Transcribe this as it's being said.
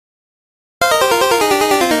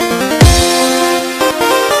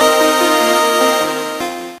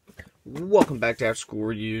Welcome back to After School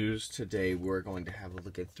Reviews. Today we're going to have a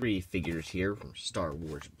look at 3 figures here from Star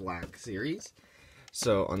Wars Black Series.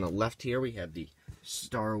 So on the left here we have the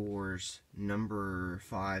Star Wars number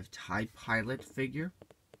 5 TIE Pilot figure.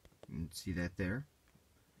 You can see that there.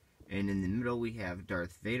 And in the middle we have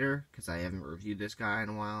Darth Vader, because I haven't reviewed this guy in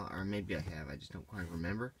a while, or maybe I have, I just don't quite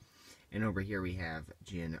remember. And over here we have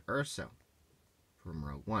Erso from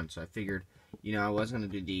Rogue One. So I figured, you know, I was going to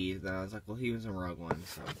do these, but I was like, well, he was in Rogue One,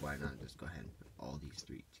 so why not just go ahead and put all these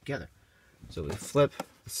 3 together. So we flip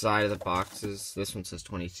the side of the boxes. This one says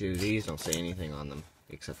 22. These don't say anything on them,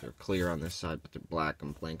 except they're clear on this side, but they're black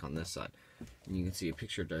and blank on this side. And you can see a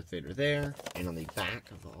picture of Darth Vader there, and on the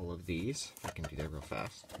back of all of these, I can do that real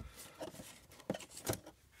fast.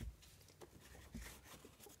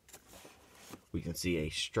 We can see a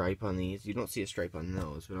stripe on these. You don't see a stripe on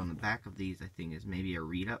those, but on the back of these, I think, is maybe a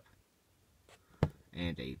read-up.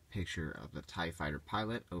 And a picture of the TIE Fighter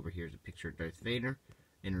pilot. Over here is a picture of Darth Vader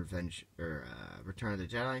in Return of the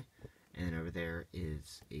Jedi. And over there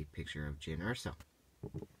is a picture of Erso.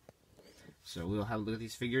 So we'll have a look at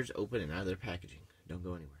these figures open and out of their packaging. Don't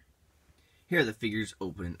go anywhere. Here are the figures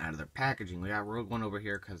open and out of their packaging. We got Rogue One over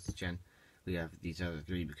here because it's we have these other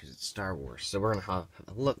 3 because it's Star Wars. So we're going to have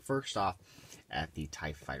a look first off at the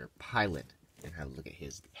TIE Fighter pilot and have a look at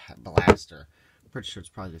his blaster. Pretty sure it's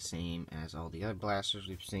probably the same as all the other blasters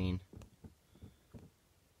we've seen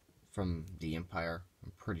from the Empire.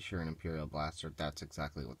 I'm pretty sure an Imperial blaster, that's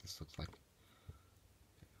exactly what this looks like.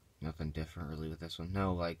 Nothing different really with this one.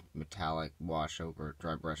 No like metallic wash over,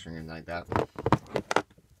 dry brushing or anything like that.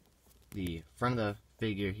 The front of the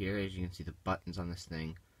figure here, as you can see, the buttons on this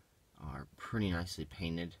thing are pretty nicely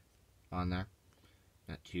painted on there.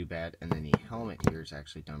 Not too bad. And then the helmet here is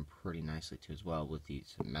actually done pretty nicely too as well with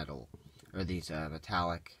these metallic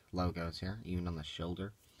logos here, even on the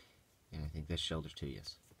shoulder. And I think this shoulder too,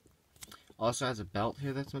 yes. Also has a belt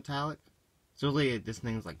here that's metallic. So really this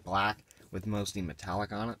thing's like black with mostly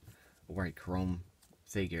metallic on it. Or a chrome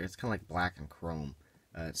figure. It's kind of like black and chrome.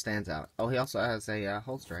 It stands out. Oh, he also has a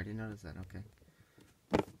holster. I didn't notice that. Okay.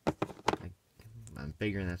 I'm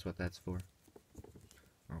figuring that's what that's for.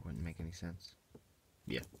 Or it wouldn't make any sense.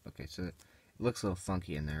 Yeah, okay, so it looks a little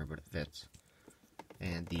funky in there, but it fits.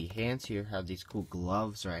 And the hands here have these cool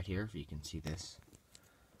gloves right here, if you can see this.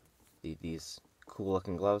 These cool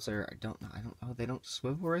looking gloves there. Oh, they don't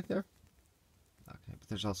swivel right there? Okay, but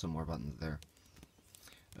there's also more buttons there.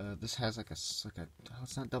 This has like oh,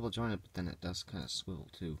 it's not double jointed, but then it does kind of swivel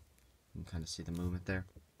too. You can kind of see the movement there.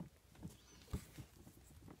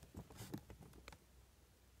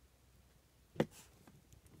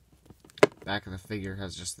 Back of the figure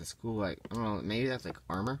has just this cool, like, I don't know, maybe that's like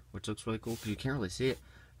armor, which looks really cool because you can't really see it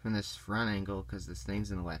from this front angle because this thing's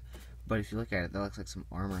in the way. But if you look at it, that looks like some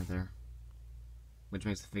armor there, which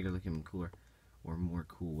makes the figure look even cooler, or more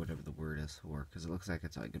cool, whatever the word is for, because it looks like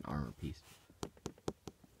it's like an armor piece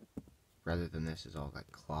rather than this is all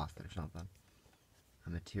like cloth or something. A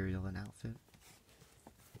material and outfit.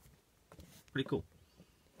 Pretty cool.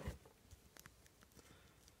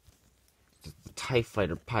 The TIE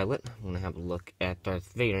Fighter pilot. I'm going to have a look at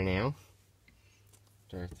Darth Vader now.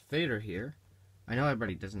 Darth Vader here. I know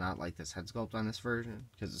everybody does not like this head sculpt on this version,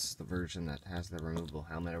 because this is the version that has the removable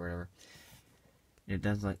helmet or whatever. It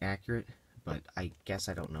does look accurate, but I guess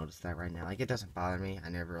I don't notice that right now. Like, it doesn't bother me. I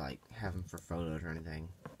never, like, have him for photos or anything.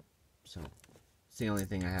 So, it's the only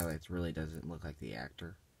thing I have that really doesn't look like the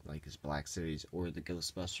actor, like his Black Series or the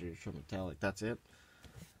Ghostbusters from Metallic. That's it.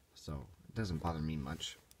 So, it doesn't bother me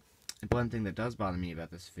much. And one thing that does bother me about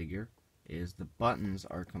this figure is the buttons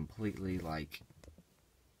are completely like,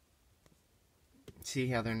 see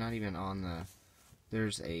how they're not even on the,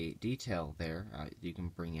 there's a detail there you can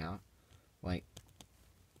bring out, like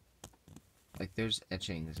there's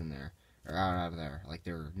etchings in there, or out of there, like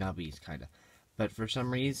they're nubbies kind of, but for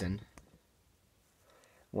some reason,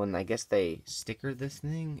 when I guess they stickered this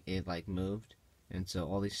thing, it like moved, and so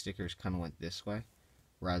all these stickers kind of went this way,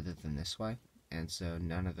 rather than this way. And so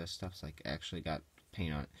none of this stuff's like actually got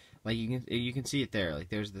paint on it. Like you can see it there. Like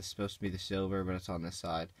there's this supposed to be the silver, but it's on this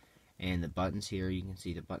side. And the buttons here, you can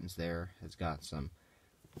see the buttons there. It's got some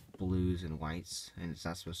blues and whites, and it's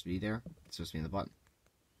not supposed to be there. It's supposed to be in the button.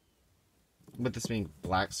 With this being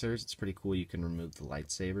Black Series, it's pretty cool. You can remove the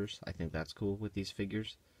lightsabers. I think that's cool with these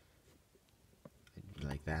figures. I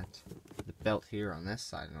like that. The belt here on this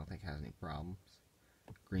side, I don't think has any problems.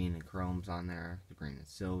 Green and chrome's on there, the green and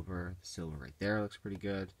silver. The silver right there looks pretty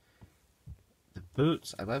good. The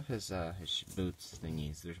boots, I love his boots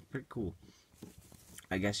thingies. They're pretty cool.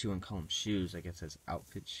 I guess you wouldn't call them shoes. I guess his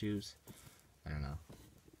outfit shoes. I don't know.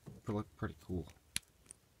 They look pretty cool.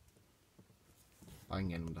 If I can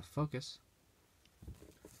get them to focus.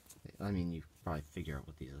 I mean, you probably figure out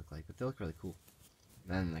what these look like, but they look really cool.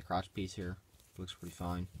 Then the crotch piece here looks pretty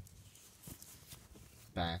fine.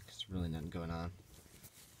 Back, it's really nothing going on.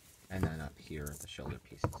 And then up here, the shoulder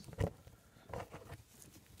pieces.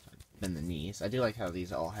 Then the knees. I do like how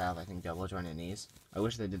these all have, I think, double jointed knees. I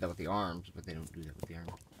wish they did that with the arms, but they don't do that with the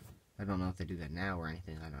arms. I don't know if they do that now or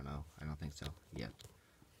anything. I don't know. I don't think so yet.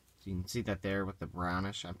 So you can see that there with the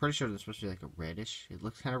brownish. I'm pretty sure it's supposed to be like a reddish. It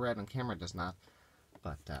looks kind of red on camera, it does not.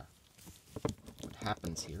 But what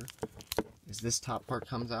happens here is this top part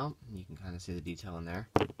comes out. And you can kind of see the detail in there.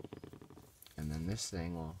 And then this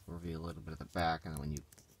thing will reveal a little bit of the back. And then when you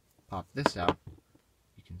pop this out,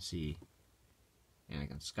 you can see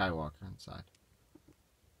Anakin Skywalker inside.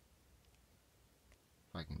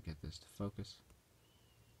 If I can get this to focus.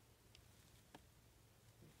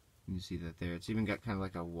 You can see that there. It's even got kind of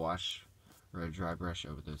like a wash or a dry brush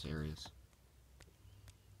over those areas.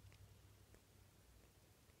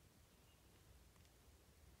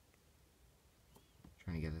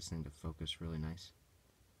 Trying to get this thing to focus really nice.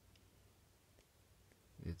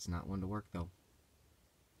 It's not one to work though.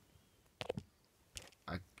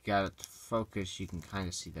 I got it to focus. You can kind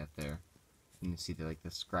of see that there. You can see the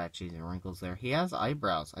scratches and wrinkles there. He has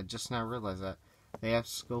eyebrows. I just now realized that. They have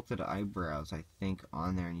sculpted eyebrows, I think,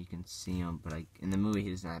 on there, and you can see them. But in the movie, he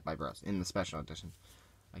does not have eyebrows. In the special edition,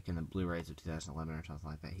 like in the Blu-rays of 2011 or something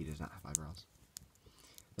like that, he does not have eyebrows.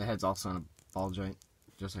 The head's also on a ball joint,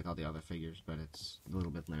 just like all the other figures, but it's a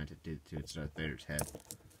little bit limited due to its Darth Vader's head.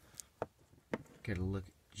 Get a look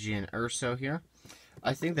at Jyn Erso here.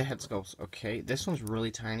 I think the head sculpt's okay. This one's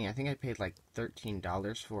really tiny. I think I paid like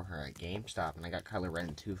 $13 for her at GameStop, and I got Color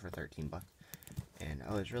Red 2 for $13. And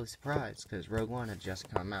I was really surprised because Rogue One had just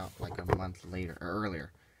come out like a month later or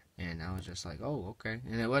earlier, and I was just like, "Oh, okay."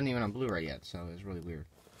 And it wasn't even on Blu-ray yet, so it was really weird.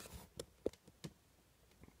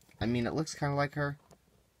 I mean, it looks kind of like her.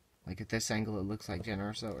 Like at this angle, it looks like Jyn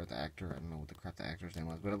Erso or the actor. I don't know what the crap the actor's name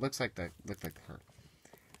was, but it looks like her.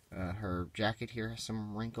 Her jacket here has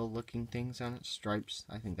some wrinkle-looking things on it, stripes.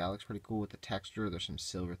 I think that looks pretty cool with the texture. There's some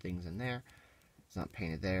silver things in there. It's not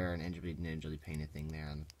painted there, and ninjally painted thing there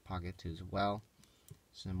on the pocket too as well.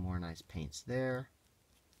 Some more nice paints there.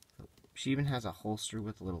 She even has a holster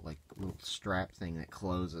with a little strap thing that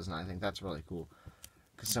closes, and I think that's really cool.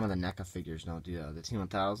 Because some of the NECA figures don't do that. The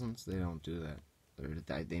T-1000s, they don't do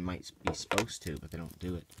that. They might be supposed to, but they don't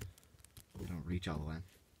do it. They don't reach all the way.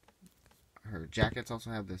 Her jackets also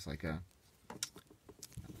have this I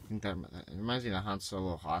think that it reminds me of the Han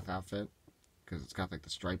Solo Hoth outfit, because it's got like the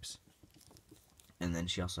stripes. And then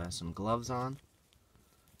she also has some gloves on.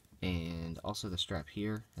 And also the strap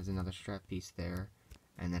here has another strap piece there.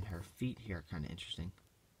 And then her feet here are kind of interesting.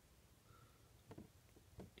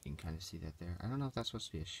 You can kind of see that there. I don't know if that's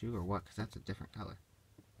supposed to be a shoe or what, because that's a different color.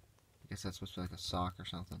 I guess that's supposed to be like a sock or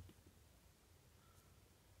something.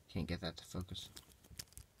 Can't get that to focus.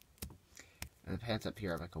 And the pants up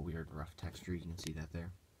here have like a weird rough texture. You can see that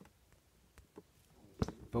there.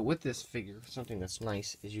 But with this figure, something that's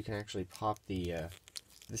nice is you can actually pop the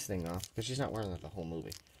this thing off, because she's not wearing that the whole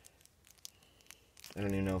movie. I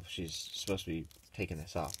don't even know if she's supposed to be taking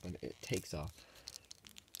this off, but it takes off.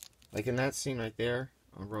 Like in that scene right there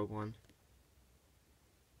on Rogue One,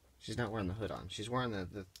 she's not wearing the hood on. She's wearing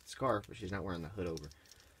the scarf, but she's not wearing the hood over.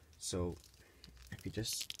 So if you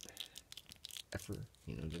just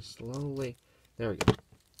just slowly, there we go.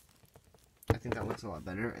 I think that looks a lot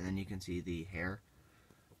better, and then you can see the hair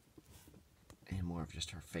and more of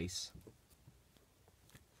just her face.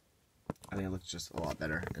 I think it looks just a lot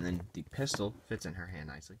better. And then the pistol fits in her hand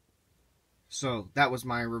nicely. So that was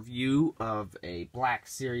my review of a Black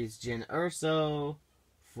Series Jyn Erso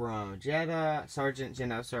from Jedha, Sergeant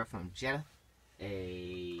Jyn Erso from Jedha,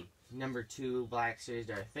 a number 2 Black Series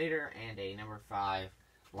Darth Vader, and a number 5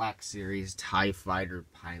 Black Series TIE Fighter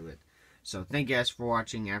pilot. So thank you guys for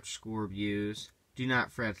watching After School Reviews. Do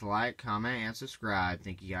not forget to like, comment, and subscribe.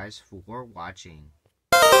 Thank you guys for watching.